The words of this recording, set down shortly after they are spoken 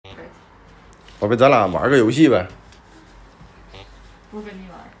宝贝，咱俩玩个游戏呗。不跟你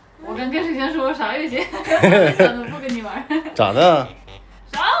玩，我跟谁先说啥游戏？我想着不跟你玩。咋的？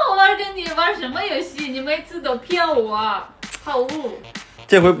啥我玩跟你玩什么游戏？你每次都骗我，套路。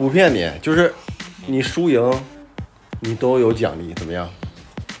这回不骗你，就是你输赢，你都有奖励，怎么样？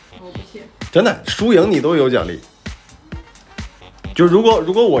我不信。真的，输赢你都有奖励。就如果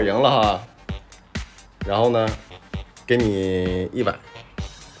我赢了哈，然后呢，给你100。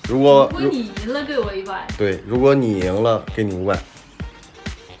如果你赢了，给我100。对，如果你赢了，给你500。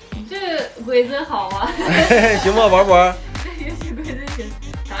你这规则好啊。行吧，玩不玩？这游戏规则行。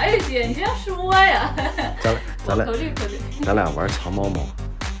啥游戏？你这样说呀？咱俩玩藏猫猫，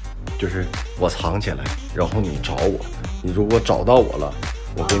就是我藏起来，然后你找我，你如果找到我了，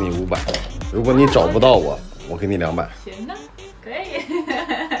我给你500；如果你找不到我，我给你200。行的，可以。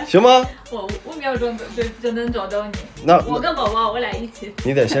行吗？我5秒钟就能找到你。那我跟宝宝，我俩一起。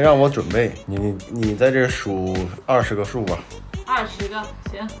你得先让我准备，你在这数20个数吧。20个，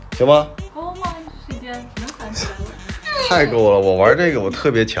行吗？够吗？时间能喊起来吗？太够了，我玩这个我特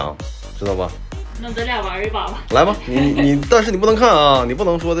别强，知道吧？那咱俩玩一把吧。来吧，你，但是你不能看啊，你不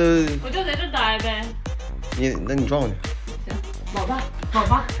能说的。我就在这待呗。那你转过去。行，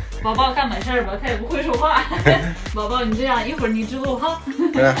宝宝干完事儿吧，他也不会说话。宝宝，你这样一会儿你指路哈。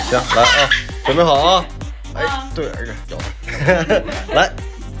行，来啊，准备好啊。哎，对，儿子有。来，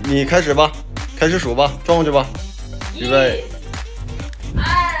你开始吧，开始数吧，转过去吧。预备。1、2、3。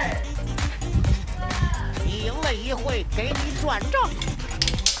你赢了一回，给你转账。